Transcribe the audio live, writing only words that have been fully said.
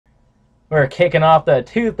We're kicking off the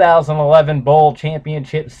 2011 Bowl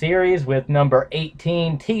Championship Series with number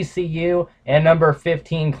 18 TCU and number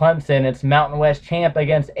 15 Clemson. It's Mountain West champ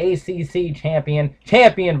against ACC champion,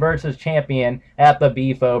 champion versus champion at the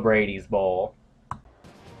BCS Brady's Bowl.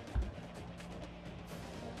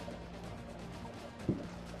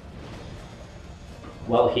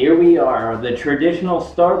 Well, here we are, the traditional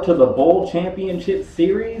start to the Bowl Championship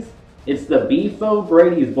Series. It's the BCS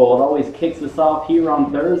Brady's Bowl. It always kicks us off here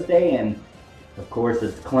on Thursday, and of course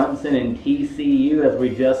it's Clemson and TCU, as we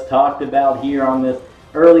just talked about here on this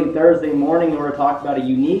early Thursday morning. We're talking about a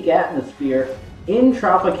unique atmosphere in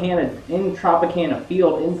Tropicana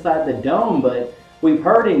Field inside the dome, but we've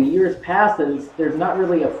heard in years past that there's not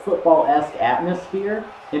really a football-esque atmosphere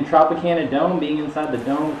in Tropicana Dome, being inside the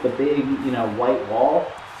dome with the big, white wall.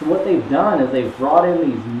 So what they've done is they've brought in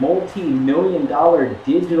these multi-million-dollar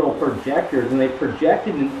digital projectors, and they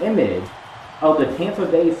projected an image of the Tampa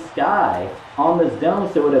Bay sky on this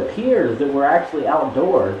dome, so it appears that we're actually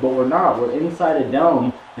outdoors, but we're not. We're inside a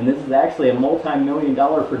dome, and this is actually a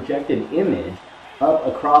multi-million-dollar projected image up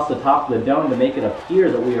across the top of the dome to make it appear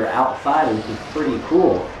that we are outside, which is pretty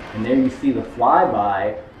cool. And there you see the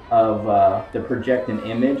flyby of the projected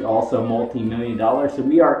image, also multi-million-dollar. So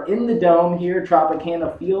we are in the dome here,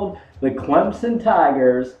 Tropicana Field. The Clemson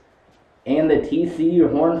Tigers and the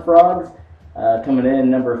TCU Horned Frogs coming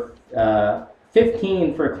in number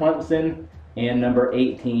 15 for Clemson and number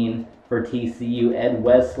 18 for TCU. Ed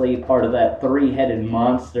Wesley, part of that three-headed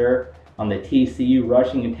monster on the TCU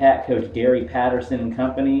rushing attack, Coach Gary Patterson and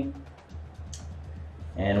company.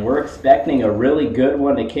 And we're expecting a really good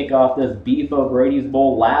one to kick off this BCS Brady's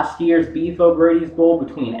Bowl. Last year's BCS Brady's Bowl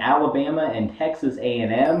between Alabama and Texas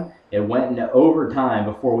A&M, it went into overtime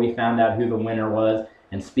before we found out who the winner was.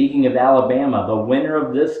 And speaking of Alabama, the winner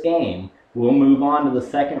of this game will move on to the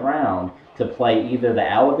second round to play either the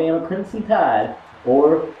Alabama Crimson Tide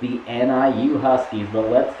or the NIU Huskies.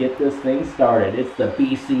 But let's get this thing started. It's the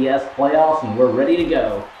BCS Playoffs, and we're ready to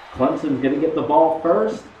go. Clemson's going to get the ball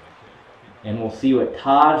first, and we'll see what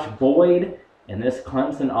Taj Boyd and this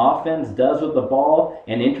Clemson offense does with the ball.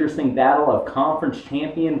 An interesting battle of conference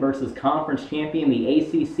champion versus conference champion, the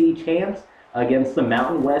ACC champs against the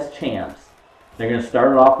Mountain West champs. They're going to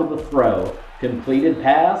start it off with a throw. Completed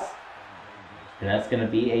pass, and that's going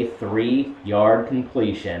to be a 3-yard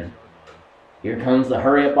completion. Here comes the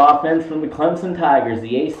hurry-up offense from the Clemson Tigers,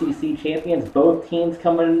 the ACC champions. Both teams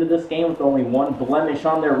coming into this game with only one blemish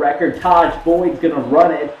on their record. Taj Boyd's going to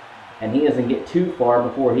run it, and he doesn't get too far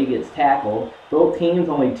before he gets tackled. Both teams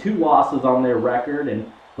only 2 losses on their record,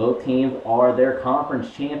 and both teams are their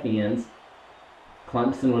conference champions.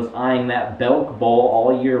 Clemson was eyeing that Belk Bowl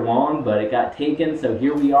all year long, but it got taken, so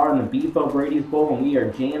here we are in the BCS Brady's Bowl, and we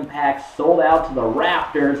are jam-packed, sold out to the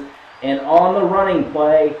rafters, and on the running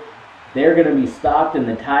play, they're going to be stopped, and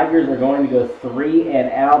the Tigers are going to go 3 and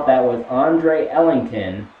out. That was Andre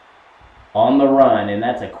Ellington on the run, and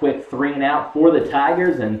that's a quick 3 and out for the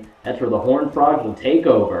Tigers, and that's where the Horned Frogs will take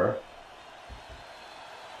over.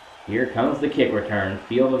 Here comes the kick return,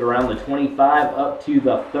 fielded around the 25 up to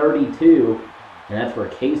the 32, and that's where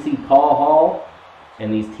Casey Paul Hall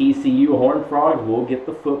and these TCU Horned Frogs will get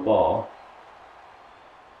the football.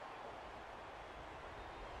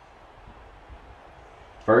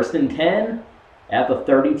 First and 10 at the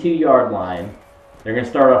 32-yard line. They're going to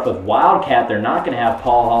start off with Wildcat. They're not going to have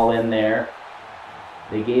Paul Hall in there.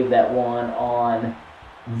 They gave that one on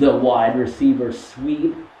the wide receiver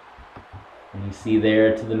sweep. And you see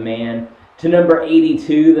there to the man, to number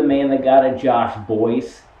 82, the man that got it, Josh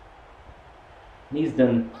Boyce. And he's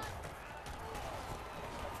done.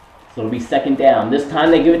 So it'll be second down. This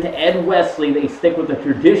time they give it to Ed Wesley. They stick with the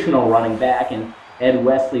traditional running back, and Ed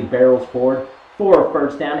Wesley barrels forward for a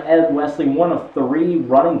first down. Ed Wesley, one of 3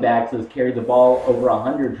 running backs, has carried the ball over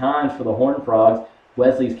 100 times for the Horned Frogs.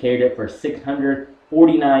 Wesley's carried it for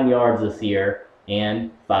 649 yards this year and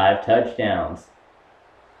 5 touchdowns.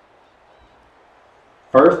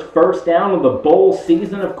 First down of the bowl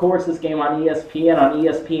season. Of course, this game on ESPN, on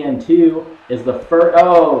ESPN2, is the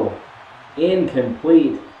first,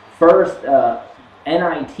 incomplete. First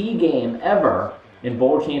NIT game ever in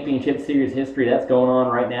Bowl Championship Series history. That's going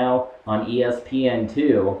on right now on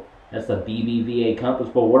ESPN2. That's the BBVA Compass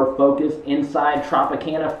Bowl. We're focused inside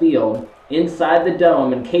Tropicana Field, inside the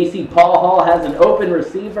dome, and Casey Paul Hall has an open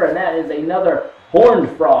receiver, and that is another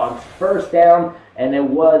Horned Frogs first down, and it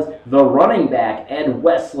was the running back, Ed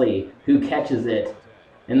Wesley, who catches it.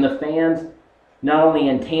 And the fans, not only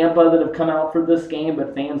in Tampa that have come out for this game,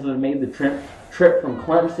 but fans that have made the trip from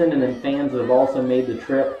Clemson, and then fans that have also made the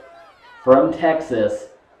trip from Texas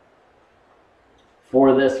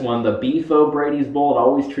for this one. The BFO Brady's Bowl, it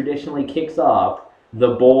always traditionally kicks off the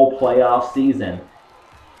bowl playoff season.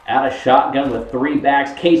 Out of shotgun with 3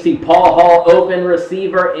 backs. Casey Paul Hall, open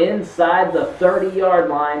receiver inside the 30-yard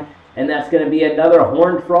line. And that's going to be another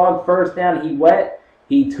Horned Frog first down.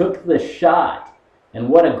 He took the shot. And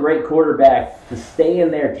what a great quarterback to stay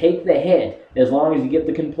in there, take the hit as long as you get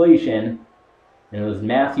the completion. And it was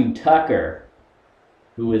Matthew Tucker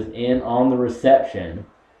who was in on the reception.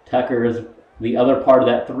 Tucker is the other part of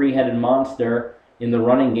that 3-headed monster in the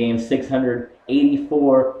running game.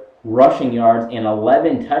 684 rushing yards and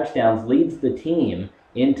 11 touchdowns, leads the team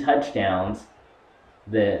in touchdowns.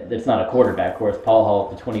 That's not a quarterback, of course. Paul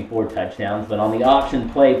Hall up to 24 touchdowns. But on the option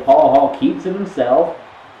play, Paul Hall keeps it himself,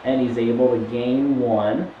 and he's able to gain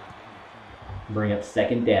 1. Bring up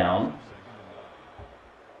 2nd down.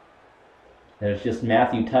 There's just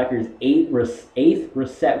Matthew Tucker's 8th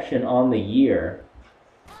reception on the year.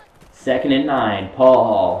 2nd and 9, Paul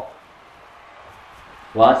Hall.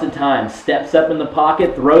 Lots of time, steps up in the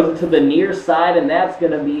pocket, throws it to the near side, and that's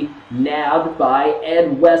going to be nabbed by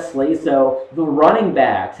Ed Wesley. So the running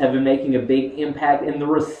backs have been making a big impact in the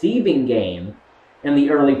receiving game in the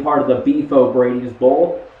early part of the BFO Brady's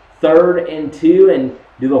Bowl. 3rd and 2, and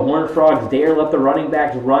do the Horned Frogs dare let the running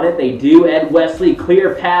backs run it? They do. Ed Wesley,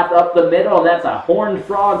 clear path up the middle, and that's a Horned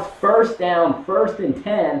Frogs first down, 1st and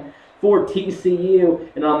 10 for TCU.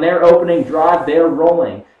 And on their opening drive, they're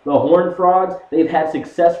rolling. The Horned Frogs, they've had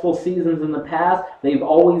successful seasons in the past. They've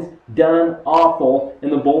always done awful in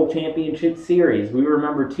the Bowl Championship Series. We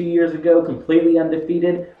remember 2 years ago, completely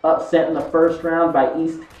undefeated, upset in the first round by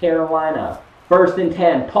East Carolina. 1st and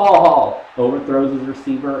 10, Paul Hall overthrows his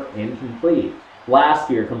receiver, incomplete. Last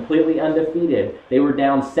year, completely undefeated. They were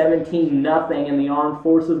down 17-0 in the Armed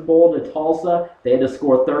Forces Bowl to Tulsa. They had to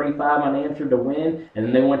score 35 unanswered to win. And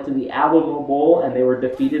then they went to the Alamo Bowl, and they were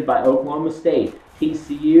defeated by Oklahoma State.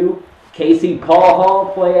 TCU, Casey Paul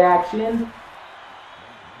Hall, play action.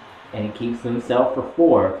 And he keeps himself for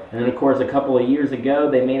 4. And then, of course, a couple of years ago,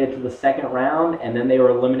 they made it to the 2nd round, and then they were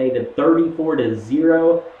eliminated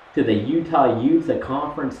 34-0 to the Utah Utes, a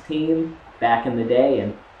conference team back in the day.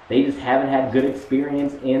 And they just haven't had good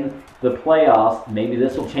experience in the playoffs. Maybe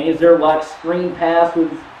this will change their luck. Screen pass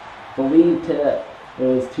was believed to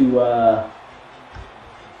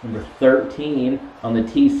number 13 on the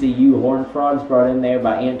TCU. Horned Frogs brought in there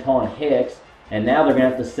by Anton Hicks. And now they're going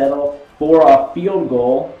to have to settle for a field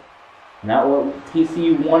goal. Not what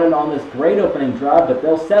TCU wanted on this great opening drive, but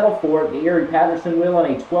they'll settle for it. Gary Patterson will on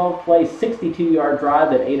a 12-play, 62-yard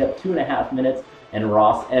drive that ate up 2.5 minutes. And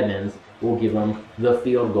Ross Evans will give them the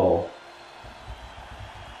field goal.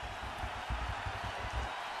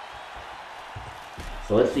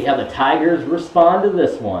 So let's see how the Tigers respond to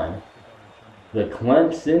this one. The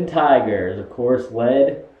Clemson Tigers, of course,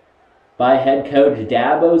 led by head coach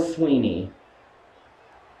Dabo Swinney.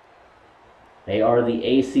 They are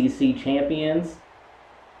the ACC champions.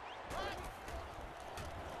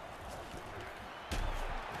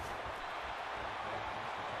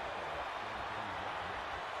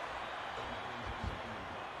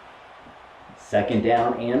 Second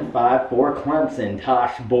down and 5 for Clemson.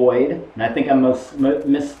 Tosh Boyd. And I think I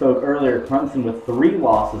misspoke earlier. Clemson with 3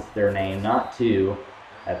 losses to their name, not 2.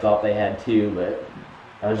 I thought they had 2, but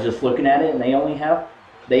I was just looking at it, and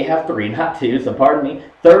they have 3, not 2, so pardon me.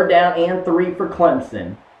 3rd down and 3 for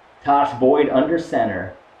Clemson. Tosh Boyd under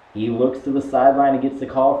center. He looks to the sideline and gets the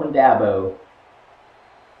call from Dabo.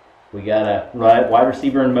 We got a wide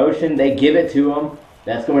receiver in motion. They give it to him.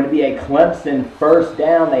 That's going to be a Clemson first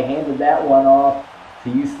down. They handed that one off. So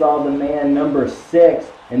you saw the man number 6,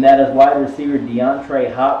 and that is wide receiver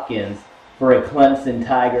DeAndre Hopkins for a Clemson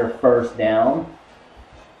Tiger first down.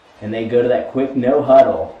 And they go to that quick no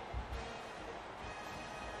huddle.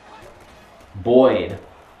 Boyd.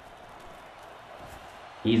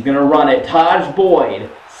 He's going to run it. Tosh Boyd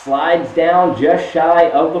slides down just shy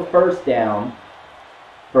of the first down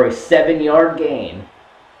for a 7-yard gain.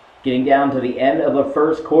 Getting down to the end of the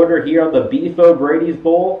first quarter here on the BFO Brady's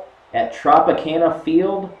Bowl at Tropicana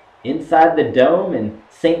Field inside the Dome in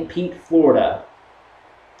St. Pete, Florida.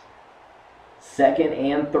 2nd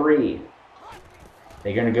and 3.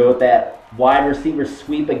 They're going to go with that wide receiver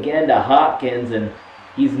sweep again to Hopkins, and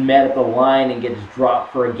he's met at the line and gets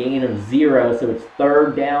dropped for a gain of 0, so it's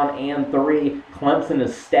 3rd down and 3. Clemson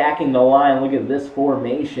is stacking the line. Look at this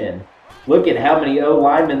formation. Look at how many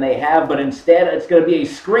O-linemen they have, but instead it's going to be a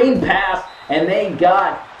screen pass, and they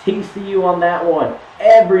got TCU on that one.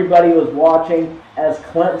 Everybody was watching as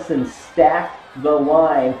Clemson stacked the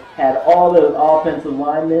line, had all those offensive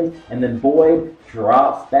linemen, and then Boyd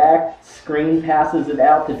drops back, screen passes it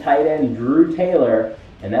out to tight end Drew Taylor,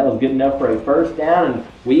 And that was good enough for a first down. And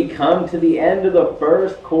we come to the end of the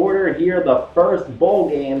first quarter here, the first bowl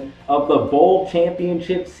game of the Bowl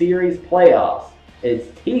Championship Series playoffs. It's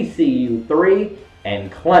TCU 3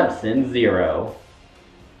 and Clemson 0.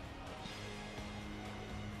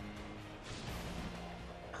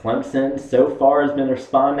 Clemson so far has been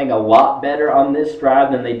responding a lot better on this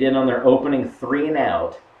drive than they did on their opening 3 and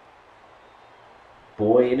out.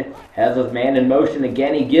 Boyd has his man in motion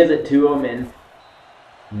again. He gives it to him and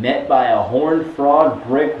met by a Horned Frog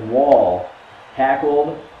brick wall.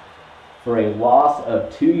 Tackled for a loss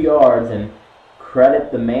of 2 yards, and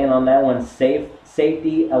credit the man on that one,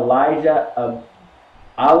 safety Elijah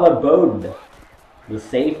Alabode, the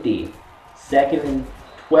safety. 2nd and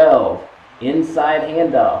 12. Inside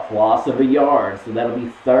handoff, loss of a yard. So that'll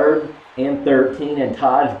be 3rd and 13, and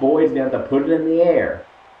Taj Boyd's going to have to put it in the air.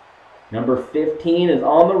 Number 15 is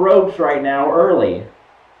on the ropes right now early.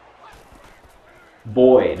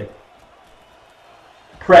 Boyd.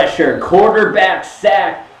 Pressure, quarterback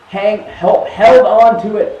sack, held on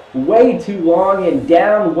to it way too long, and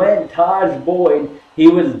down went Taj Boyd. He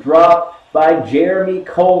was dropped by Jeremy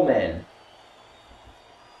Coleman.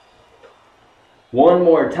 One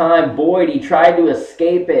more time, Boyd, he tried to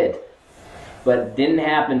escape it, but it didn't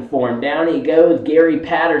happen for him. Down he goes. Gary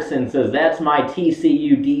Patterson says, that's my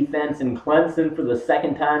TCU defense, and Clemson, for the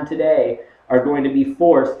 2nd time today, are going to be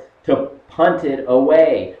forced to punt it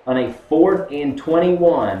away on a 4th and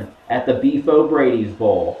 21 at the Beefo Brady's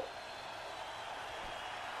Bowl.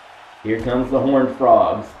 Here comes the Horned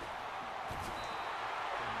Frogs.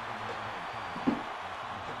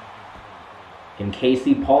 Can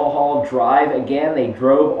Casey Paul Hall drive again? They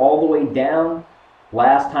drove all the way down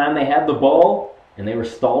last time they had the ball, and they were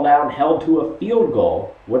stalled out and held to a field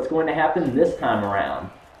goal. What's going to happen this time around?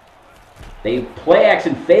 They play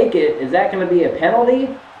action fake it. Is that going to be a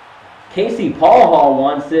penalty? Casey Paul Hall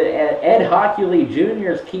wants it. Ed Hockley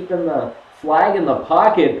Jr. is keeping the flag in the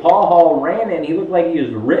pocket. Paul Hall ran in. He looked like he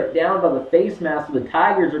was ripped down by the face mask. The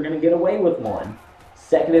Tigers are going to get away with one.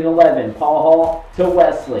 2nd and 11. Paul Hall to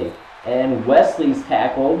Wesley. And Wesley's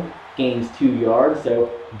tackled, gains 2 yards.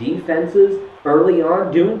 So defenses early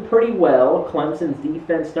on doing pretty well. Clemson's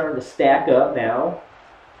defense starting to stack up now.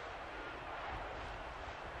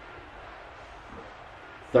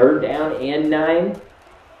 3rd down and 9.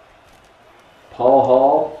 Paul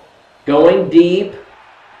Hall going deep.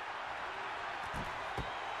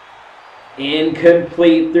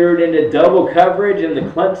 Incomplete. Threw it into double coverage, and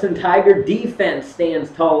the Clemson Tiger defense stands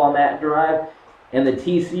tall on that drive. And the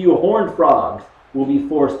TCU Horned Frogs will be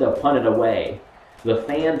forced to punt it away. The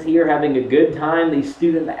fans here having a good time. These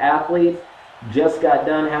student athletes just got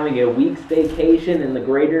done having a week's vacation in the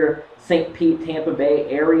greater St. Pete, Tampa Bay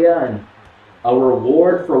area. And a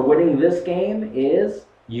reward for winning this game is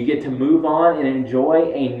you get to move on and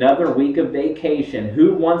enjoy another week of vacation.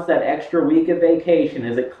 Who wants that extra week of vacation?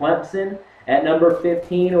 Is it Clemson at number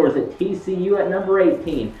 15, or is it TCU at number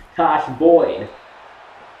 18? Tosh Boyd.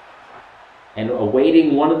 And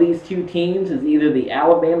awaiting one of these two teams is either the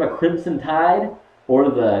Alabama Crimson Tide or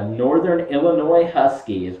the Northern Illinois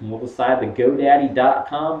Huskies. And we'll decide the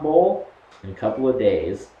GoDaddy.com Bowl in a couple of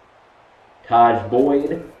days. Taj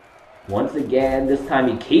Boyd, once again, this time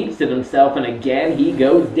he keeps it himself, and again he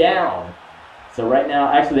goes down. So right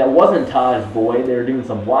now, actually that wasn't Taj Boyd. They were doing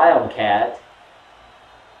some Wildcat.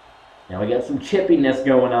 Now we got some chippiness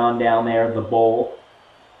going on down there at the bowl.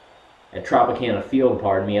 At Tropicana Field,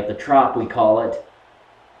 pardon me. At the Trop, we call it.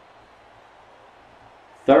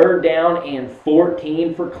 3rd down and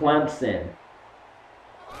 14 for Clemson.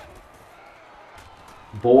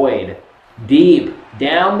 Boyd, deep,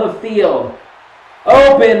 down the field.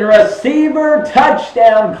 Open receiver,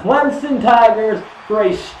 touchdown, Clemson Tigers for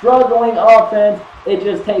a struggling offense. It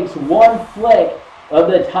just takes one flick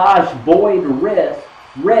of the Tosh Boyd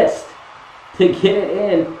wrist to get it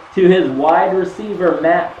in to his wide receiver,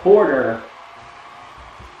 Matt Porter.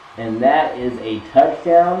 And that is a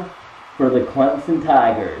touchdown for the Clemson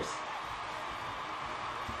Tigers.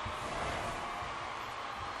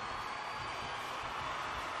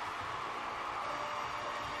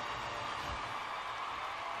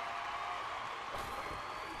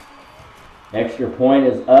 Extra point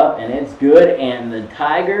is up, and it's good, and the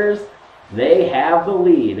Tigers, they have the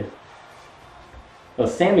lead. Oh,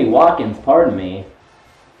 Sammy Watkins, pardon me.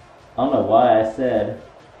 I don't know why I said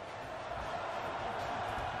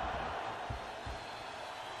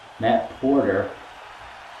Matt Porter.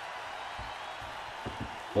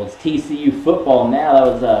 Well, it's TCU football now.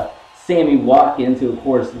 That was Sammy Watkins, who of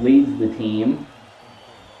course leads the team.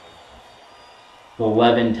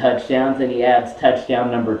 11 touchdowns, and he adds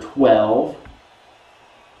touchdown number 12.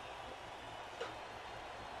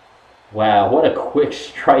 Wow, what a quick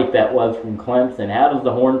strike that was from Clemson. How does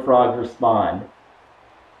the Horned Frogs respond?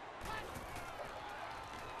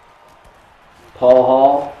 Paul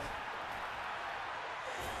Hall.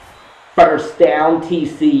 First down,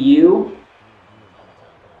 TCU.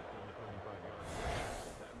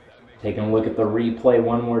 Taking a look at the replay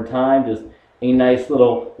one more time. Just a nice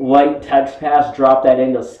little light touch pass. Drop that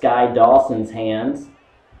into Sky Dawson's hands.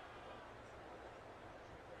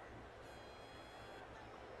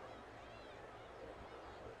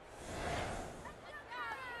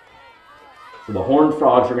 So the Horned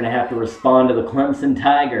Frogs are going to have to respond to the Clemson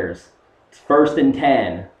Tigers. It's 1st and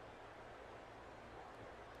 10.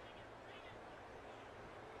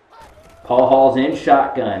 Paul Hall's in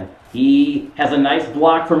shotgun. He has a nice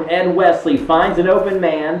block from Ed Wesley. Finds an open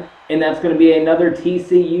man, and that's going to be another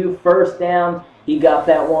TCU first down. He got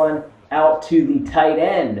that one out to the tight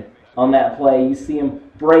end on that play. You see him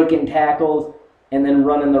breaking tackles and then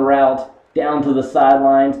running the route down to the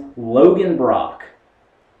sidelines. Logan Brock.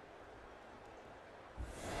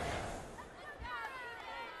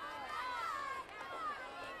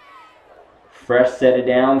 Fresh set of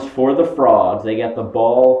downs for the Frogs. They got the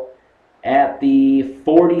ball at the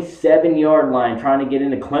 47-yard line, trying to get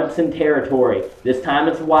into Clemson territory. This time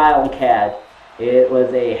it's Wildcat. It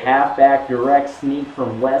was a halfback direct sneak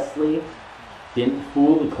from Wesley. Didn't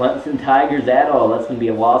fool the Clemson Tigers at all. That's going to be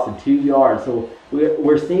a loss of 2 yards. So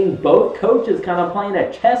we're seeing both coaches kind of playing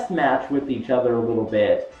a chess match with each other a little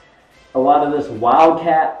bit. A lot of this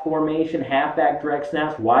Wildcat formation, halfback direct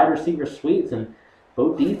snaps, wide receiver sweeps, and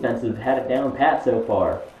both defenses have had it down pat so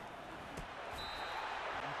far.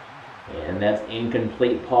 And that's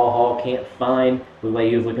incomplete. Paul Hall can't find. Looked like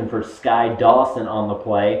he was looking for Sky Dawson on the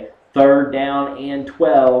play. 3rd down and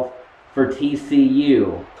 12 for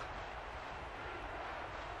TCU.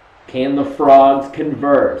 Can the Frogs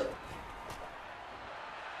convert?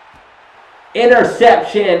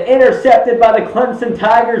 Interception! Intercepted by the Clemson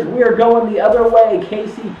Tigers. We are going the other way.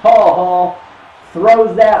 Casey Paul Hall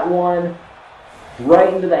throws that one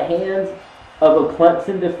right into the hands of a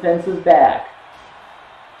Clemson defensive back.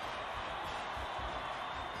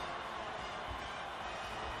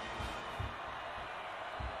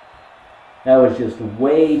 That was just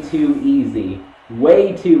way too easy.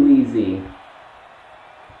 Way too easy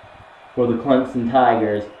for the Clemson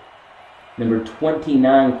Tigers. Number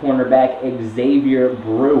 29 cornerback Xavier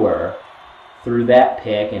Brewer threw that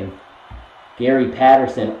pick, and Gary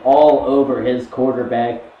Patterson all over his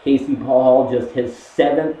quarterback. Casey Paul Hall just his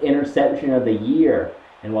 7th interception of the year.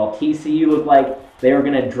 And while TCU looked like they were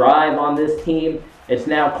going to drive on this team, it's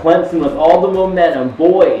now Clemson with all the momentum.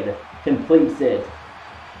 Boyd completes it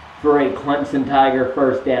for a Clemson Tiger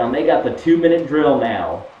first down. They got the 2-minute drill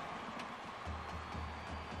now.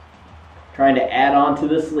 Trying to add on to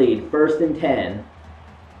this lead. 1st and 10.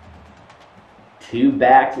 2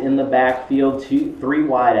 backs in the backfield, 3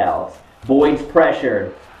 wideouts. Boyd's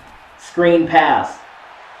pressured. Screen pass.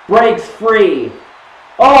 Breaks free.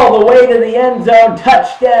 All the way to the end zone.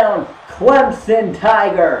 Touchdown, Clemson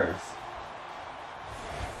Tigers.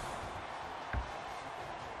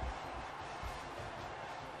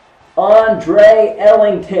 Andre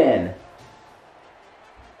Ellington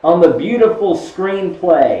on the beautiful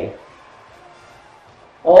screenplay.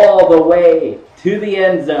 All the way to the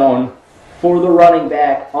end zone for the running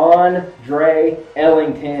back, Andre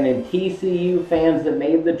Ellington. And TCU fans that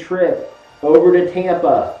made the trip over to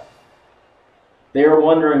Tampa, they were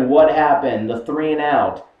wondering what happened. The 3 and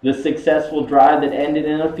out, the successful drive that ended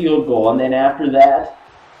in a field goal, and then after that,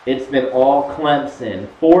 it's been all Clemson.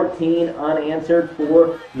 14 unanswered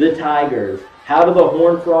for the Tigers. How do the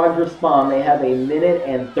Horned Frogs respond? They have 1 minute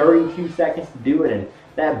and 32 seconds to do it, and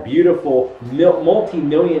that beautiful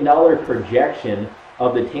multi-million-dollar projection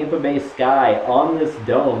of the Tampa Bay sky on this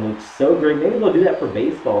dome looks so great. Maybe they'll do that for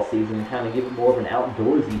baseball season and kind of give it more of an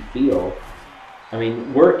outdoorsy feel. I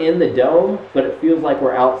mean, we're in the dome, but it feels like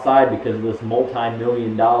we're outside because of this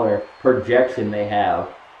multi-million-dollar projection they have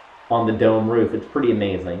on the dome roof. It's pretty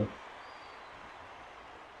amazing.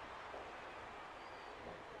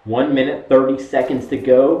 1 minute, 30 seconds to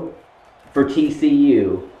go for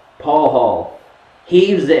TCU. Paul Hall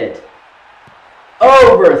heaves it.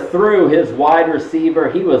 Overthrew his wide receiver.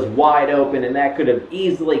 He was wide open, and that could have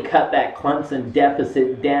easily cut that Clemson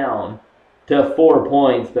deficit down to 4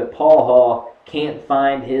 points, but Paul Hall can't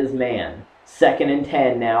find his man. 2nd and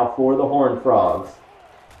 10 now for the Horned Frogs.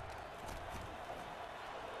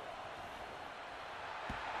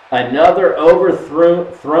 Another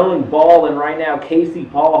overthrown ball, and right now Casey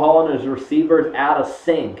Paul Hall and his receivers out of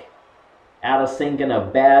sync. Out of sync in a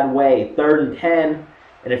bad way. 3rd and 10.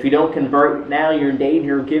 And if you don't convert now, you're in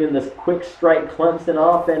danger of giving this quick strike Clemson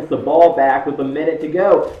offense the ball back with a minute to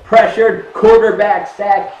go. Pressured, quarterback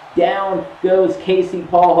sack. Down goes Casey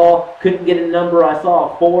Paul Hall. Couldn't get a number. I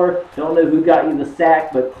saw a 4. Don't know who got you the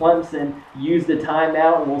sack, but Clemson used the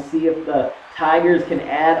timeout, and we'll see if the Tigers can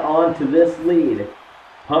add on to this lead.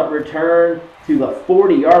 Punt return to the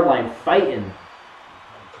 40-yard line, fighting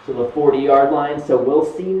to the 40-yard line. So we'll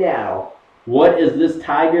see now. What is this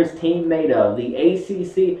Tigers team made of? The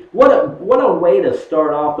ACC, what a way to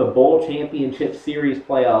start off the Bowl Championship Series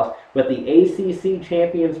playoffs, but the ACC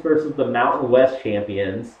champions versus the Mountain West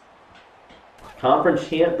champions. Conference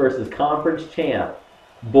champ versus conference champ.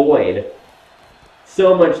 Boyd,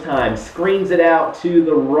 so much time, screens it out to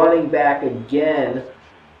the running back again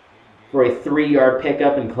for a 3-yard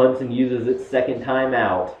pickup, and Clemson uses its second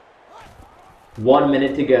timeout. 1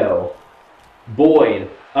 minute to go. Boyd,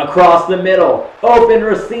 across the middle, open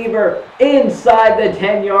receiver, inside the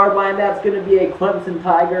 10-yard line. That's going to be a Clemson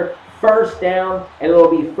Tiger first down, and it'll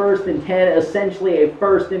be 1st and 10, essentially a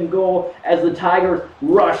 1st and goal as the Tigers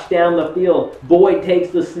rush down the field. Boyd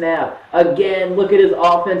takes the snap. Again, look at his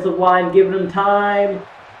offensive line giving him time.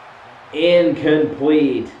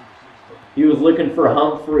 Incomplete. He was looking for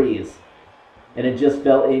Humphreys, and it just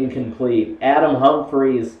fell incomplete. Adam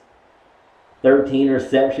Humphreys, 13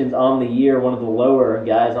 receptions on the year, one of the lower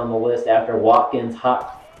guys on the list after Watkins,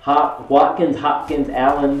 Hopkins,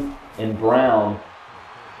 Allen, and Brown.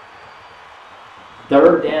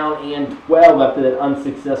 3rd down and 12 after that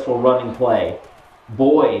unsuccessful running play.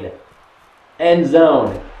 Boyd, end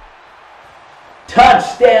zone.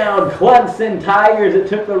 Touchdown, Clemson Tigers. It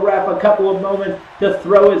took the ref a couple of moments to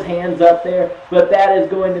throw his hands up there, but that is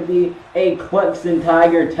going to be a Clemson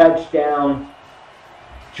Tiger touchdown.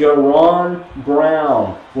 Jaron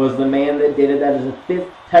Brown was the man that did it. That is the 5th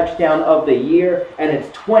touchdown of the year, and it's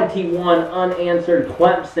 21 unanswered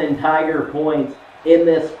Clemson Tiger points in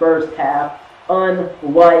this first half.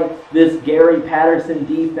 Unlike this Gary Patterson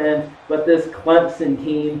defense, but this Clemson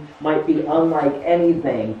team might be unlike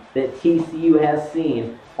anything that TCU has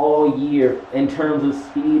seen all year in terms of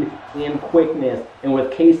speed and quickness. And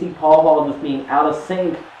with Casey Paul Hall just being out of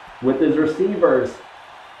sync with his receivers,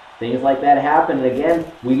 things like that happen. And again,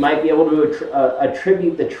 we might be able to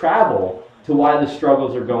attribute the travel to why the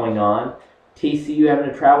struggles are going on. TCU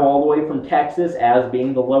having to travel all the way from Texas as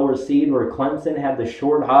being the lower seed, where Clemson had the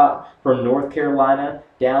short hop from North Carolina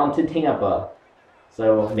down to Tampa.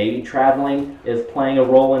 So maybe traveling is playing a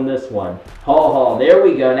role in this one. Paul Hall, there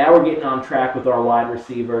we go. Now we're getting on track with our wide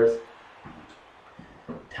receivers.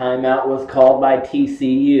 Timeout was called by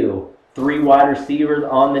TCU. 3 wide receivers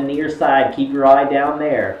on the near side. Keep your eye down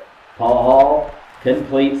there. Paul Hall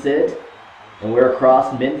completes it, and we're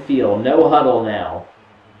across midfield. No huddle now.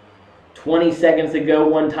 20 seconds to go,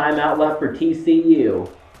 1 timeout left for TCU.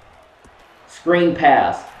 Screen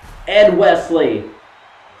pass. Ed Wesley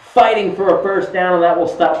fighting for a first down, and that will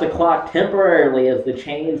stop the clock temporarily as the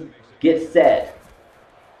chains get set.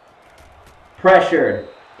 Pressured.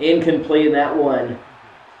 Incomplete, and that one,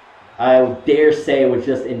 I dare say, was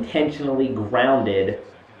just intentionally grounded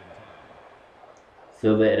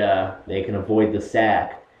so that they can avoid the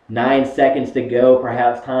sack. 9 seconds to go,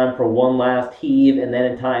 perhaps time for one last heave and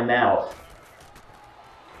then a timeout.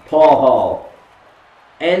 Paul Hall,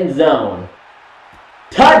 end zone.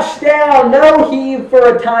 Touchdown! No heave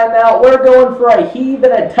for a timeout. We're going for a heave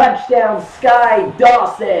and a touchdown. Sky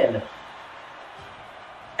Dawson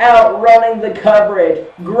outrunning the coverage.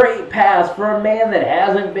 Great pass for a man that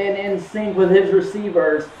hasn't been in sync with his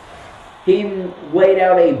receivers. He laid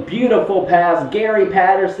out a beautiful pass. Gary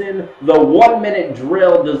Patterson, the 1-minute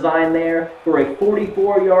drill designed there for a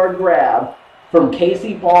 44-yard grab from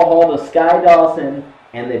Casey Paul Hall to Sky Dawson,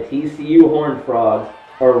 and the TCU Horned Frogs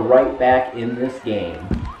are right back in this game.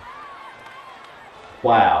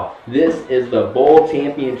 Wow, this is the Bowl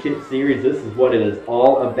Championship Series. This is what it is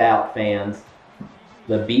all about, fans.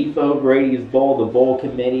 The BFO Brady's Bowl, the Bowl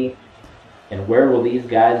Committee, and where will these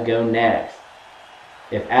guys go next?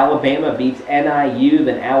 If Alabama beats NIU,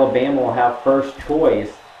 then Alabama will have first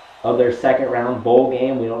choice of their second-round bowl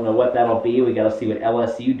game. We don't know what that'll be. We got to see what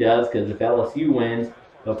LSU does, because if LSU wins,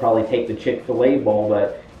 they'll probably take the Chick-fil-A Bowl.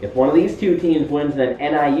 But if one of these two teams wins, then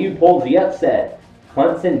NIU pulls the upset.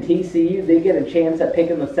 Clemson, TCU, they get a chance at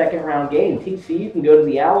picking the second-round game. TCU can go to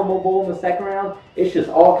the Alamo Bowl in the second round. It's just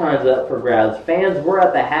all kinds up for grabs. Fans, we're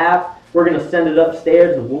at the half. We're going to send it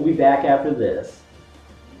upstairs, and we'll be back after this.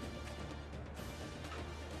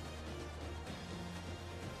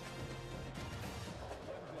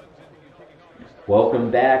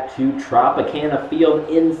 Welcome back to Tropicana Field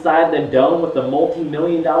inside the dome with the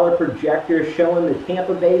multi-million-dollar projector showing the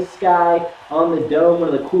Tampa Bay sky on the dome.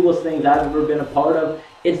 One of the coolest things I've ever been a part of.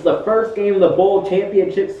 It's the first game of the Bowl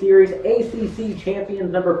Championship Series. ACC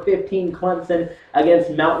champions number 15 Clemson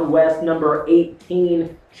against Mountain West number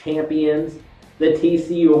 18 champions, the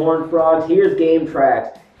TCU Horned Frogs. Here's game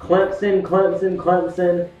tracks. Clemson, Clemson,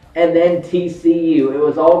 Clemson, and then TCU. It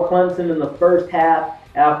was all Clemson in the first half.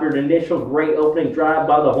 After an initial great opening drive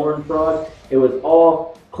by the Horned Frogs, it was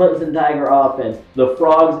all Clemson Tiger offense. The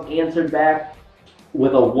Frogs answered back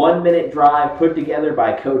with a 1-minute drive put together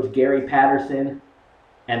by Coach Gary Patterson,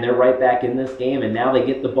 and they're right back in this game, and now they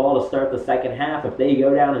get the ball to start the second half. If they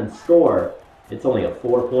go down and score, it's only a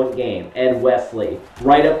 4-point game. Ed Wesley,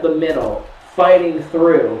 right up the middle, fighting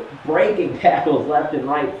through, breaking tackles left and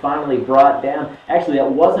right, finally brought down. Actually,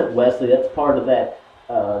 that wasn't Wesley. That's part of that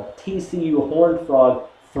TCU Horned Frog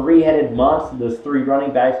three-headed monster those three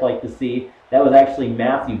running backs like to see. That was actually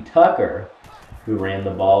Matthew Tucker who ran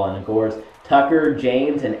the ball, and of course Tucker,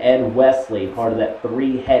 James, and Ed Wesley, part of that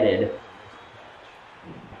three-headed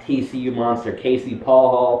TCU monster. Casey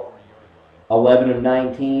Paul, 11 of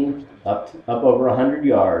 19, up over 100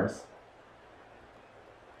 yards.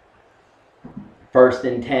 First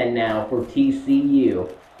and 10 now for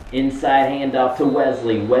TCU. Inside handoff to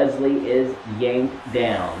Wesley. Wesley is yanked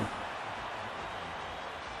down.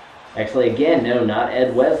 Actually, again, no, not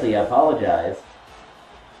Ed Wesley. I apologize.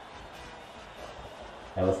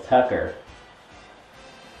 That was Tucker.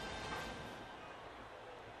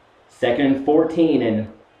 Second and 14,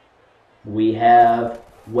 and we have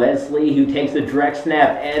Wesley who takes a direct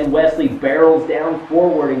snap. Ed Wesley barrels down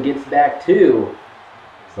forward and gets back two.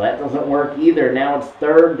 So that doesn't work either. Now it's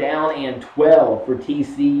third down and 12 for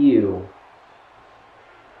TCU.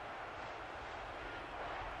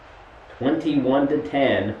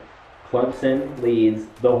 21-10. Clemson leads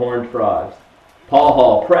the Horned Frogs. Paul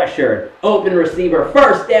Hall pressured. Open receiver.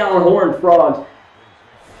 First down, Horned Frogs.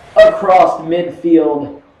 Across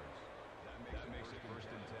midfield.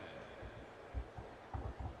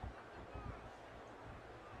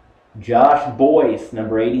 Josh Boyce,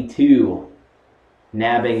 number 82.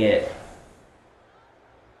 Nabbing it.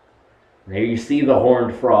 There you see the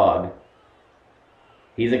Horned Frog.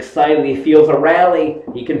 He's excited. He feels a rally.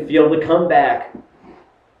 He can feel the comeback.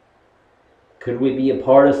 Could we be a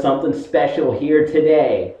part of something special here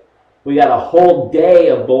today? We got a whole day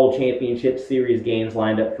of Bowl Championship Series games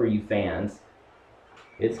lined up for you fans.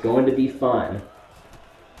 It's going to be fun.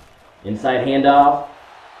 Inside handoff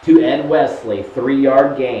to Ed Wesley.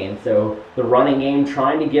 3-yard gain. So the running game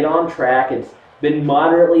trying to get on track. It's been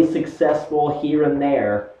moderately successful here and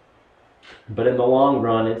there, but in the long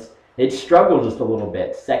run, it's struggled just a little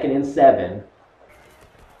bit. 2nd and 7.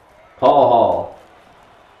 Paul Hall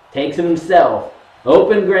takes it himself.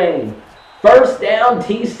 Open grain. First down,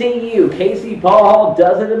 TCU. Casey Paul Hall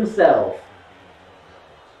does it himself.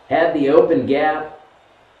 Had the open gap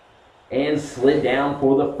and slid down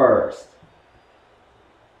for the first.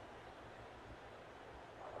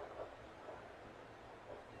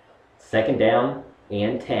 Second down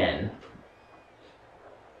and 10.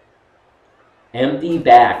 Empty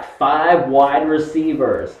back. 5 wide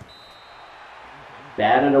receivers.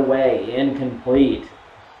 Batted away. Incomplete.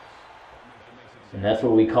 And that's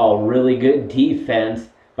what we call really good defense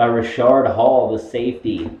by Rashard Hall, the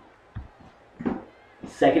safety.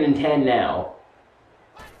 2nd and 10 now.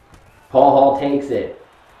 Paul Hall takes it.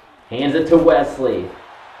 Hands it to Wesley.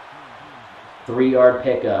 3-yard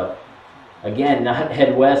pickup. Again, not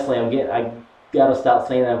Ed Wesley. I gotta stop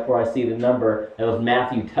saying that before I see the number. That was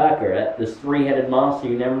Matthew Tucker. This three-headed monster.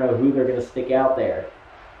 You never know who they're gonna stick out there.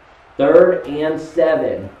 3rd and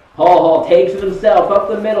 7. Paul Hall takes it himself up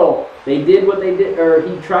the middle. They did what they did, or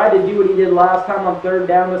he tried to do what he did last time on 3rd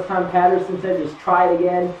down. This time Patterson said just try it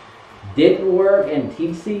again. Didn't work, and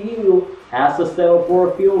TCU has to settle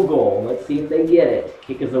for a field goal. Let's see if they get it.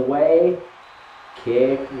 Kick is away.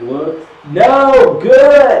 Kick looks no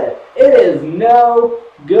good. It is no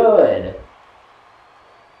good.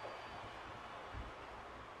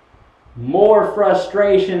 More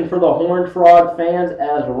frustration for the Horned Frog fans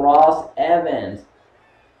as Ross Evans,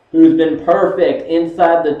 who's been perfect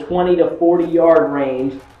inside the 20 to 40 yard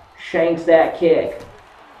range, shanks that kick.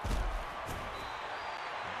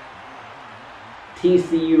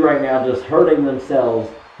 TCU right now just hurting themselves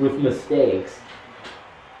with mistakes.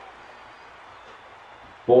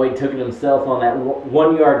 Boyd took it himself on that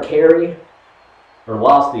 1-yard carry, or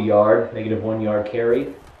lost a yard, negative 1-yard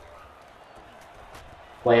carry.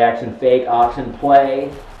 Play action fake, option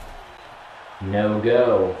play. No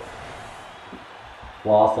go.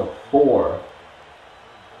 Loss of 4.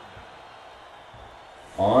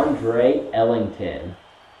 Andre Ellington.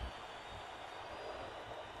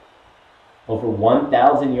 Over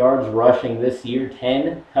 1,000 yards rushing this year,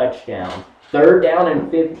 10 touchdowns. 3rd down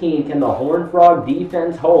and 15. Can the Horned Frog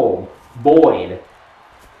defense hold? Boyd.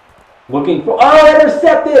 Looking for, oh,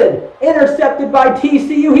 intercepted! Intercepted by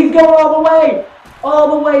TCU. He's going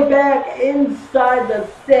all the way back inside the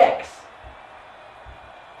 6.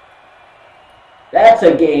 That's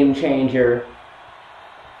a game changer.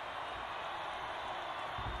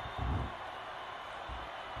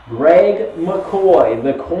 Greg McCoy,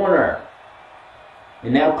 the corner.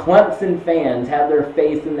 And now Clemson fans have their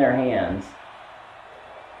face in their hands.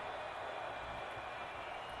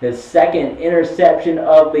 His 2nd interception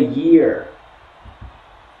of the year.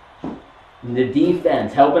 And the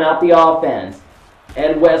defense helping out the offense.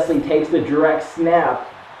 Ed Wesley takes the direct snap.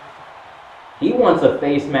 He wants a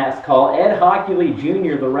face mask call. Ed Hockley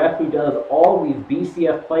Jr., the ref who does all these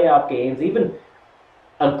BCS playoff games, even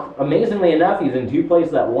amazingly enough, he's in 2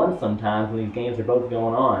 places at once sometimes when these games are both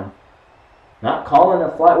going on. Not calling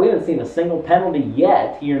a flag. We haven't seen a single penalty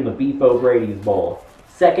yet here in the Beefo Brady's Bowl.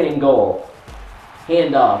 2nd and goal.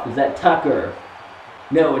 Handoff. Is that Tucker?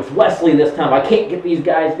 No, it's Wesley this time. I can't get these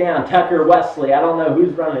guys down. Tucker, Wesley. I don't know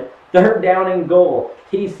who's running it. 3rd down and goal.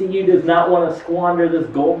 TCU does not want to squander this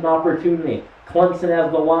golden opportunity. Clemson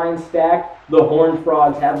has the line stacked. The Horned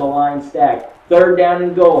Frogs have the line stacked. 3rd down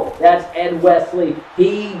and goal. That's Ed Wesley.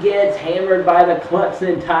 He gets hammered by the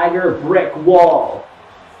Clemson Tiger brick wall.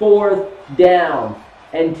 4th down.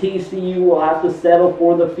 And TCU will have to settle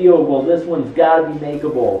for the field goal. This one's got to be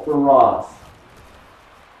makeable for Ross.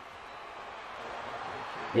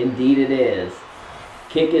 Indeed it is.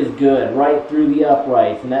 Kick is good, right through the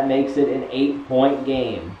uprights, and that makes it an 8-point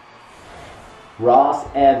game. Ross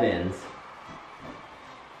Evans.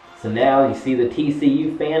 So now you see the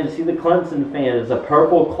TCU fans, you see the Clemson fans. It's a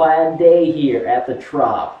purple-clad day here at the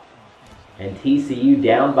Trop. And TCU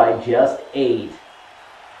down by just 8.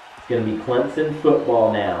 It's going to be Clemson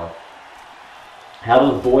football now. How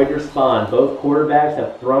does Boyd respond? Both quarterbacks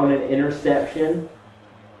have thrown an interception.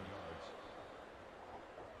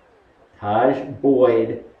 Taj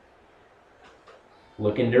Boyd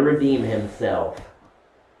looking to redeem himself.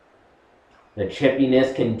 The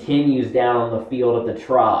chippiness continues down on the field at the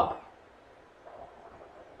Trop.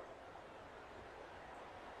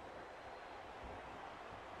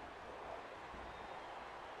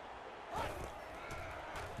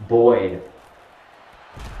 Boyd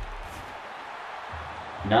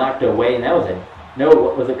knocked away, and that was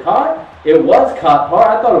was it caught? It was caught hard.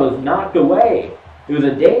 I thought it was knocked away. It was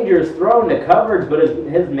a dangerous throw into coverage, but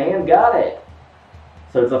his man got it.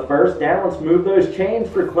 So it's a 1st down. Let's move those chains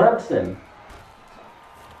for Clemson.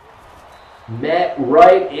 Met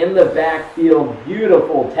right in the backfield.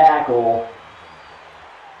 Beautiful tackle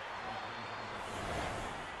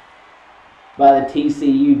by the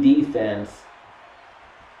TCU defense.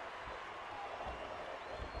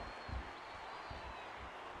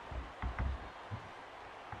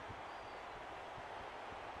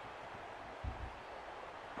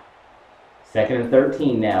 Second and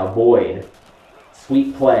 13 now. Boyd.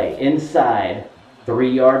 Sweet play. Inside.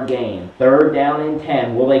 3-yard gain. 3rd down and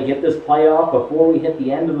 10. Will they get this playoff before we hit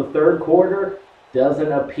the end of the 3rd quarter?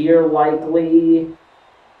 Doesn't appear likely.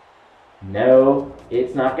 No,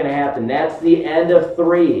 it's not going to happen. That's the end of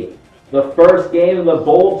 3. The first game of the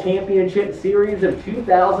Bowl Championship Series of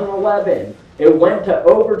 2011. It went to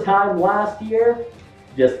overtime last year.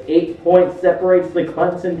 Just 8 points separates the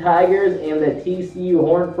Clemson Tigers and the TCU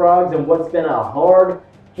Horned Frogs in what's been a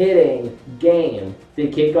hard-hitting game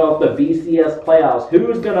to kick off the BCS playoffs.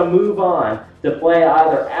 Who's going to move on to play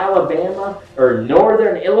either Alabama or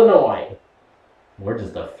Northern Illinois? We're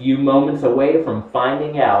just a few moments away from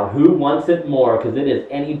finding out who wants it more, because it is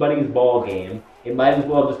anybody's ball game. It might as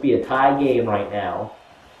well just be a tie game right now.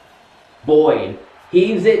 Boyd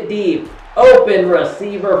heaves it deep. Open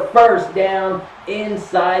receiver, 1st down,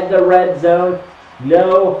 inside the red zone.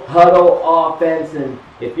 No huddle offense. And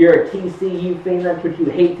if you're a TCU fan, that's what you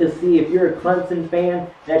hate to see. If you're a Clemson fan,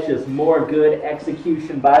 that's just more good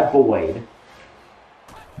execution by Boyd.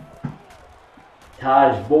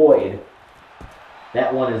 Taj Boyd.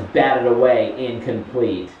 That one is batted away,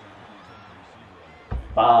 incomplete.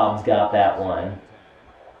 Fobbs got that one.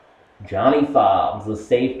 Johnny Fobbs, the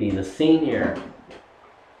safety, the senior.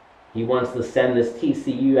 He wants to send this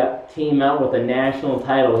TCU team out with a national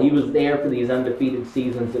title. He was there for these undefeated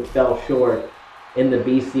seasons that fell short in the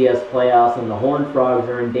BCS playoffs, and the Horned Frogs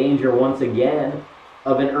are in danger once again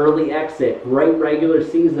of an early exit. Great regular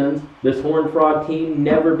seasons. This Horned Frog team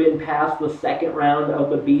never been past the 2nd round of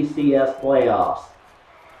the BCS playoffs.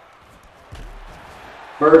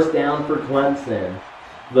 1st down for Clemson.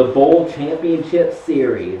 the Bowl Championship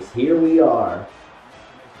Series. Here we are.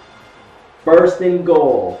 First and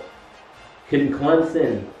goal. Can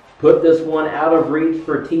Clemson put this one out of reach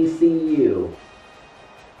for TCU?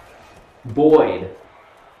 Boyd.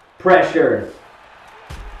 Pressured.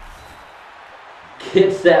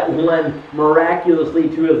 Gets that one miraculously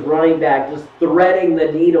to his running back, just threading the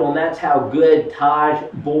needle, and that's how good Taj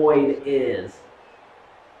Boyd is.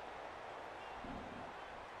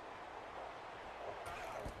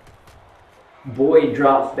 Boyd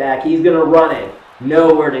drops back. He's going to run it.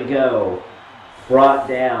 Nowhere to go. Brought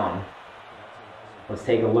down. Let's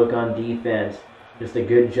take a look on defense. Just a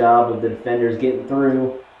good job of the defenders getting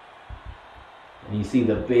through. And you see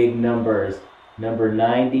the big numbers. Number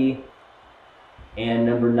 90 and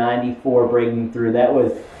number 94 breaking through. That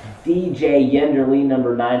was DJ Yenderly,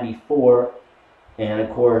 number 94. And,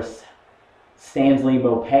 of course, Stanley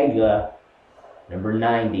Mopega, number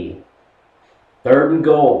 90. Third and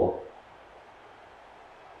goal.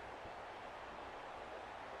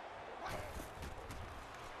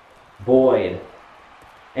 Boyd.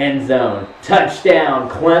 End zone. Touchdown,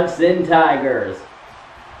 Clemson Tigers.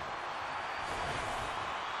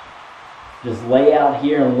 Just lay out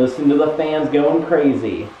here and listen to the fans going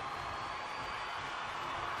crazy.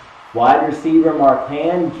 Wide receiver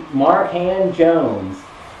Marquand Jones.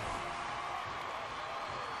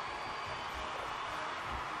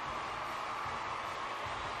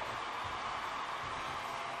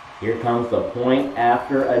 Here comes the point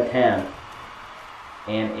after attempt.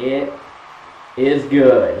 And it is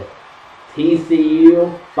good.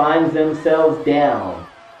 TCU finds themselves down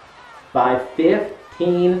by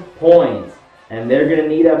 15 points. And they're going to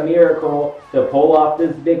need a miracle to pull off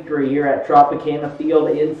this victory here at Tropicana Field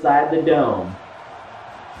inside the Dome.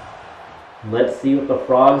 Let's see what the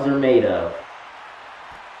Frogs are made of.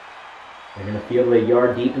 They're going to field it a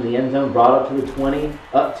yard deep in the end zone, brought up to the 20,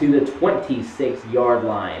 up to the 26-yard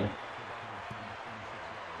line.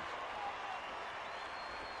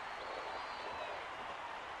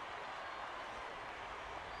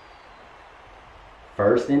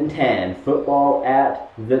 First and 10, football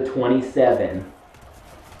at the 27.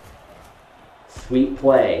 Sweet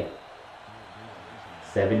play.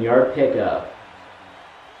 7-yard pickup.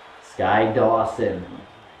 Sky Dawson.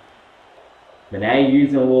 But now you're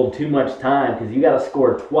using a little too much time because you got to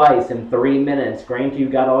score twice in 3 minutes. Granted, you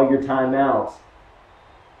got all your timeouts.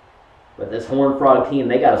 But this Horned Frog team,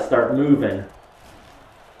 they got to start moving.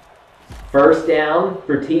 First down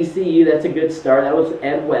for TCU. That's a good start. That was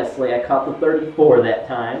Ed Wesley. I caught the 34 that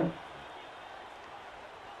time.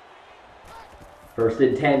 First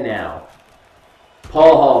and 10 now.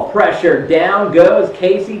 Paul Hall pressure. Down goes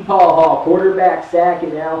Casey Paul Hall. Quarterback sack,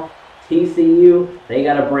 and now TCU, they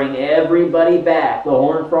got to bring everybody back. The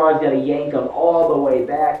Horned Frogs got to yank them all the way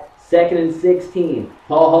back. 2nd and 16.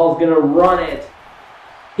 Paul Hall's going to run it.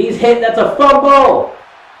 He's hit. That's a fumble.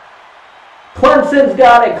 Clemson's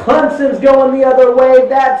got it. Clemson's going the other way.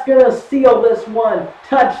 That's going to seal this one.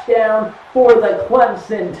 Touchdown for the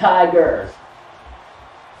Clemson Tigers.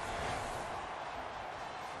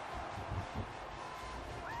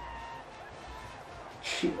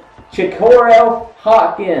 Chikoro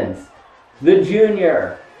Hawkins, the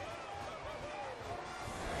junior.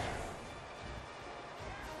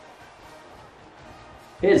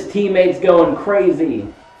 His teammates going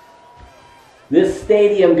crazy. This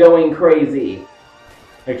stadium going crazy.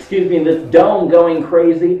 Excuse me, this dome going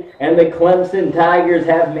crazy. And the Clemson Tigers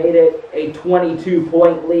have made it a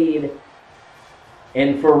 22-point lead.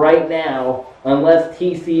 And for right now, unless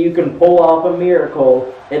TCU can pull off a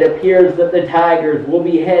miracle, it appears that the Tigers will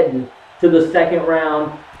be heading to the second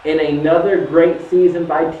round. In another great season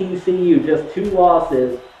by TCU, just 2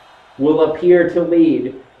 losses will appear to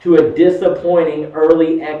lead to a disappointing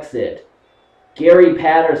early exit. Gary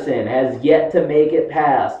Patterson has yet to make it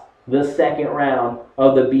past the second round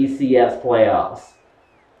of the BCS Playoffs.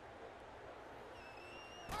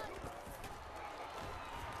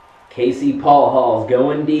 Casey Paul Hall's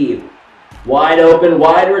going deep. Wide open,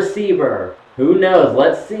 wide receiver. Who knows?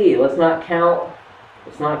 Let's see. Let's not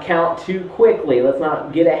count too quickly. Let's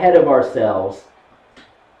not get ahead of ourselves.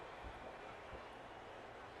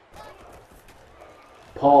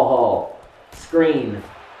 Paul Hall. Screen.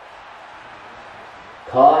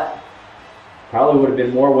 Caught. Probably would have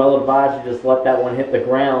been more well advised to just let that one hit the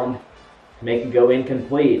ground. Make it go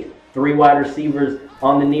incomplete. 3 wide receivers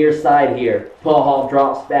on the near side here. Paul Hall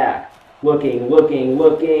drops back. Looking.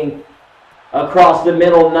 Across the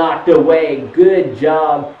middle, knocked away. Good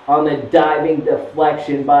job on the diving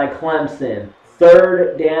deflection by Clemson.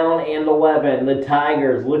 3rd down and 11. The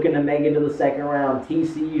Tigers looking to make it to the second round.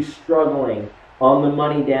 TCU struggling on the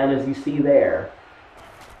money down, as you see there.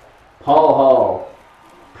 Paul Hall.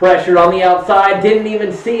 Pressure on the outside. Didn't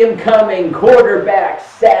even see him coming. Quarterback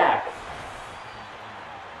sack.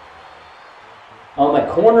 On the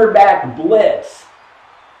cornerback blitz.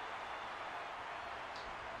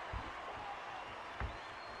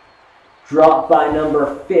 Dropped by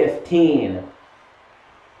number 15.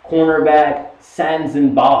 Cornerback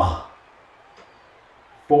Sanzenbach.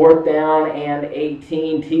 4th down and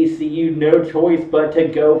 18. TCU no choice but to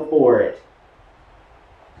go for it.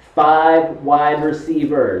 5 wide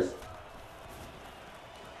receivers.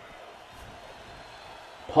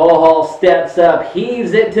 Paul Hall steps up,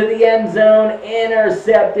 heaves it to the end zone,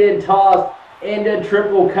 intercepted, tossed into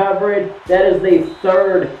triple coverage. That is the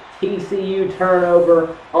 3rd TCU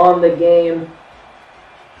turnover on the game.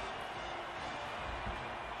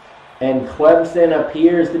 And Clemson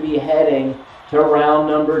appears to be heading to round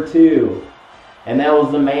number 2. And that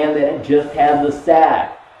was the man that just had the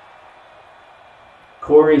sack.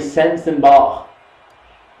 Corey Sensenbach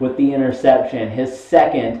with the interception, his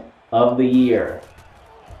 2nd of the year.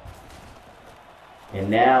 And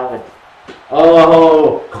now it's,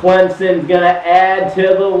 Clemson's going to add to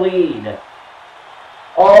the lead.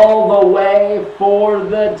 All the way for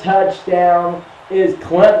the touchdown is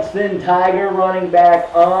Clemson Tiger running back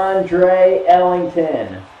Andre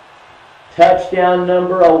Ellington. Touchdown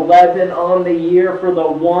number 11 on the year for the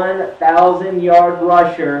 1,000-yard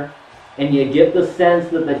rusher. And you get the sense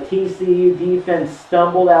that the TCU defense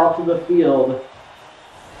stumbled out to the field.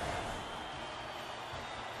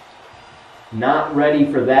 Not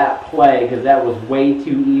ready for that play because that was way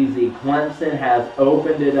too easy. Clemson has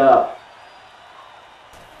opened it up.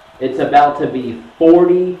 It's about to be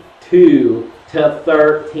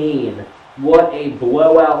 42-13. What a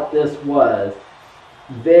blowout this was.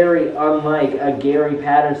 Very unlike a Gary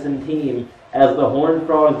Patterson team as the Horned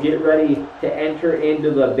Frogs get ready to enter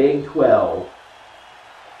into the Big 12.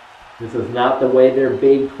 This is not the way their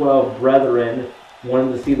Big 12 brethren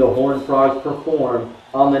wanted to see the Horned Frogs perform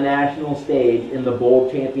on the national stage in the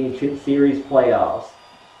Bowl Championship Series playoffs.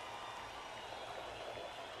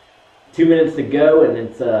 2 minutes to go, and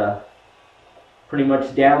it's pretty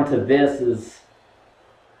much down to this. Is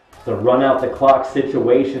the run out the clock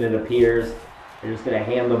situation, it appears. They're just going to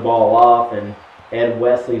hand the ball off, and Ed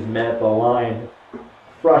Wesley's met at the line.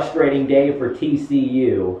 Frustrating day for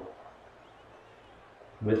TCU,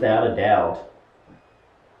 without a doubt.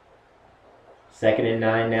 2nd and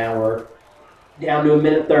 9 now. We're down to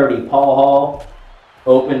 1:30. Paul Hall,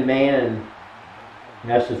 open man.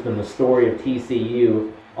 And that's just been the story of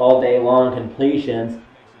TCU all day long, completions.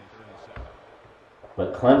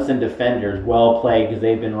 But Clemson defenders, well played because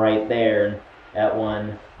they've been right there. And that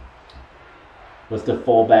one was to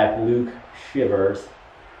fullback Luke Shivers.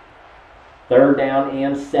 3rd down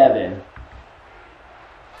and 7.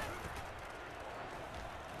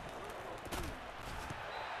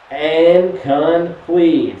 And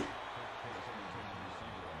complete.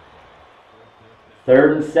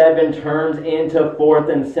 3rd and 7 turns into 4th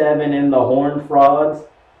and 7, and the Horned Frogs,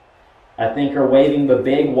 I think, are waving the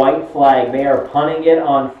big white flag. They are punting it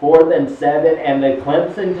on 4th and 7, and the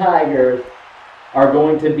Clemson Tigers are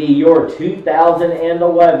going to be your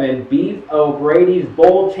 2011 Beef O'Brady's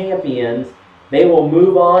Bowl champions. They will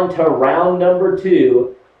move on to round number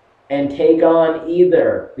 2 and take on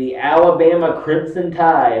either the Alabama Crimson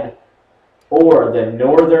Tide or the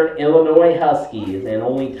Northern Illinois Huskies, and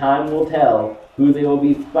only time will tell who they will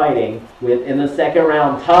be fighting with in the 2nd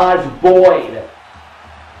round. Taj Boyd.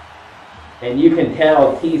 And you can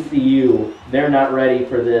tell TCU, they're not ready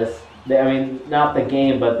for this. I mean, not the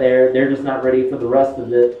game, but they're just not ready for the rest of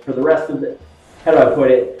the how do I put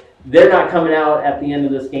it? They're not coming out at the end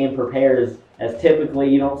of this game prepared as typically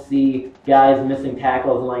you don't see guys missing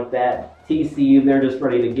tackles and like that. TCU, they're just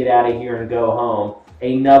ready to get out of here and go home.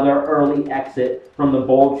 Another early exit from the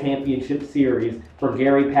Bowl Championship Series for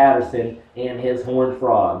Gary Patterson and his Horned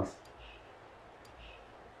Frogs.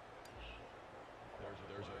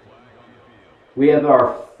 We have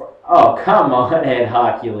our... Oh, come on, Ed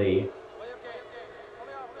Hockley.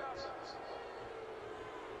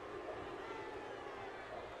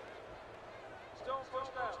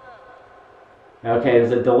 Okay,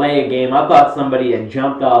 there's a delay game. I thought somebody had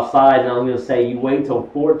jumped off sides, and I was going to say you wait till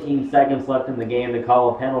 14 seconds left in the game to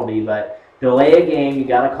call a penalty, but delay a game, you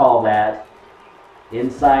got to call that.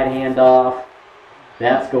 Inside handoff,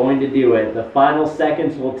 that's going to do it. The final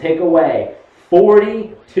seconds will tick away.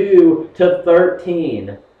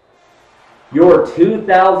 42-13. Your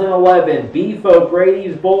 2011 Beef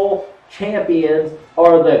O'Brady's Bowl champions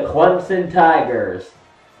are the Clemson Tigers.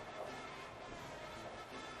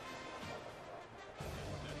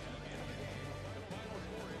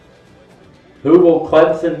 Who will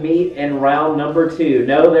Clemson meet in round number 2?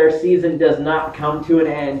 No, their season does not come to an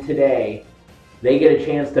end today. They get a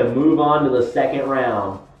chance to move on to the second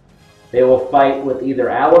round. They will fight with either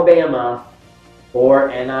Alabama or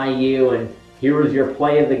NIU, and here was your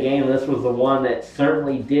play of the game. This was the one that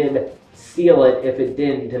certainly did seal it if it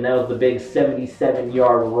didn't, and that was the big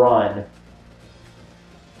 77-yard run.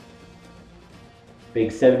 Big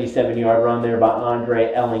 77-yard run there by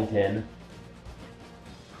Andre Ellington.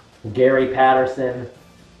 Gary Patterson.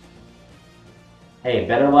 Hey,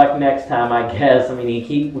 better luck next time, I guess. I mean, we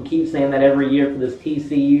keep saying that every year for this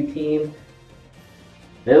TCU team.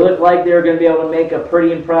 They look like they were going to be able to make a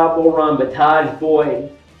pretty improbable run, but Taj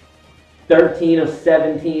Boyd, 13 of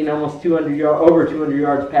 17, almost 200 yards, over 200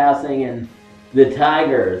 yards passing, and the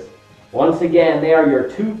Tigers, once again, they are your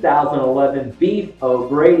 2011 Beef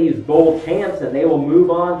O'Brady's Bowl champs, and they will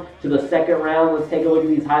move on to the second round. Let's take a look at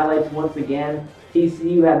these highlights once again.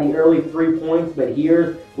 TCU had the early 3 points, but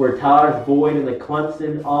here's where Taj Boyd and the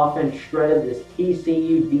Clemson offense shredded this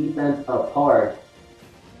TCU defense apart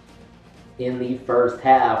in the first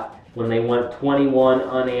half when they went 21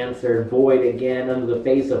 unanswered. Boyd, again, under the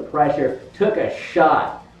face of pressure, took a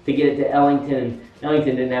shot to get it to Ellington.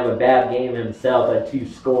 Ellington didn't have a bad game himself, had 2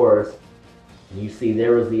 scores. And you see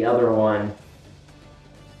there was the other one.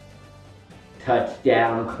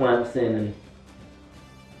 Touchdown, Clemson.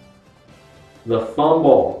 The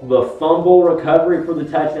fumble recovery for the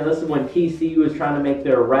touchdown. This is when TCU was trying to make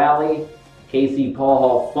their rally. Casey Paul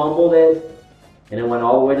Hall fumbled it, and it went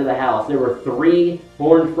all the way to the house. There were 3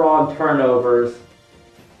 Horned Frog turnovers,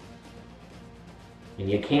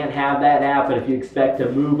 and you can't have that happen if you expect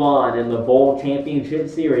to move on in the Bowl Championship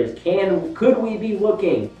Series. Could we be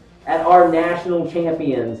looking at our national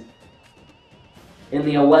champions in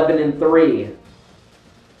the 11-3?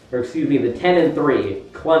 Or excuse me, the 10-3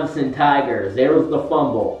 Clemson Tigers? There was the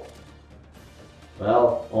fumble.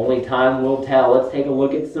 Well, only time will tell. Let's take a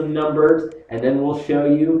look at some numbers, and then we'll show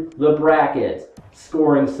you the brackets.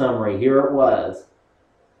 Scoring summary, here it was.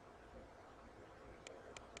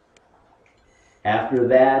 After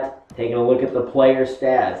that, taking a look at the player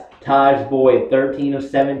stats. Taj Boyd, 13 of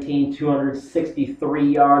 17,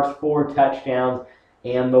 263 yards, 4 touchdowns,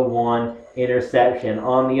 and the 1 interception.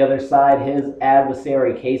 On the other side, his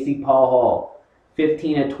adversary, Casey Paul Hall,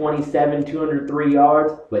 15 of 27, 203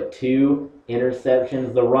 yards, but 2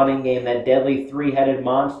 interceptions. The running game, that deadly 3-headed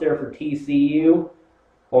monster for TCU,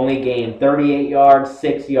 only gained 38 yards,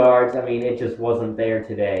 6 yards. I mean, it just wasn't there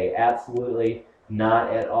today. Absolutely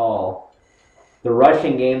not at all. The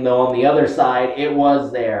rushing game, though, on the other side, it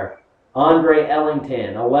was there. Andre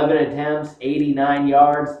Ellington, 11 attempts, 89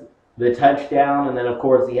 yards, the touchdown, and then, of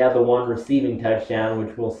course, he had the 1 receiving touchdown,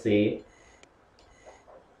 which we'll see.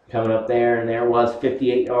 Coming up there, and there was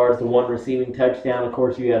 58 yards, the 1 receiving touchdown. Of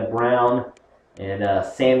course, you had Brown and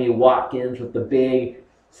Sammy Watkins with the big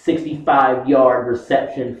 65-yard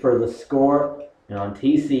reception for the score. And on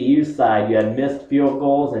TCU's side, you had missed field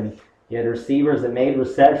goals, and you had receivers that made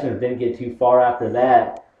receptions, didn't get too far after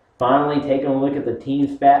that. Finally, taking a look at the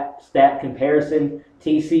team stat comparison,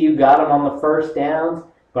 TCU got them on the first downs,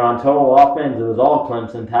 but on total offense, it was all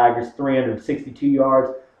Clemson Tigers, 362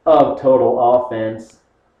 yards of total offense.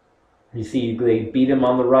 You see, they beat them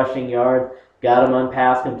on the rushing yards, got them on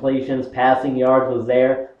pass completions, passing yards was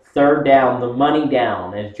there. Third down, the money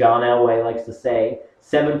down, as John Elway likes to say.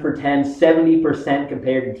 7 for 10, 70%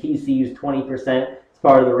 compared to TCU's 20%. It's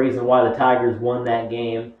part of the reason why the Tigers won that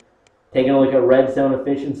game. Taking a look at red zone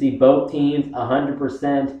efficiency, both teams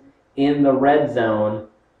 100% in the red zone.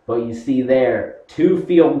 But you see there, 2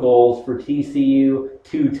 field goals for TCU,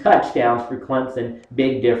 2 touchdowns for Clemson.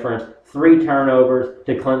 Big difference. 3 turnovers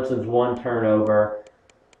to Clemson's 1 turnover.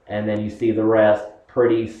 And then you see the rest.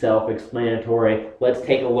 Pretty self-explanatory. Let's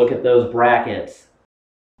take a look at those brackets.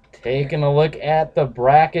 Taking a look at the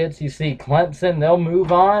brackets, you see Clemson, they'll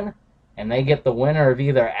move on, and they get the winner of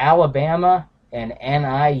either Alabama and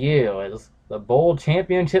NIU as the Bowl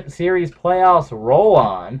Championship Series playoffs roll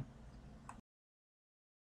on.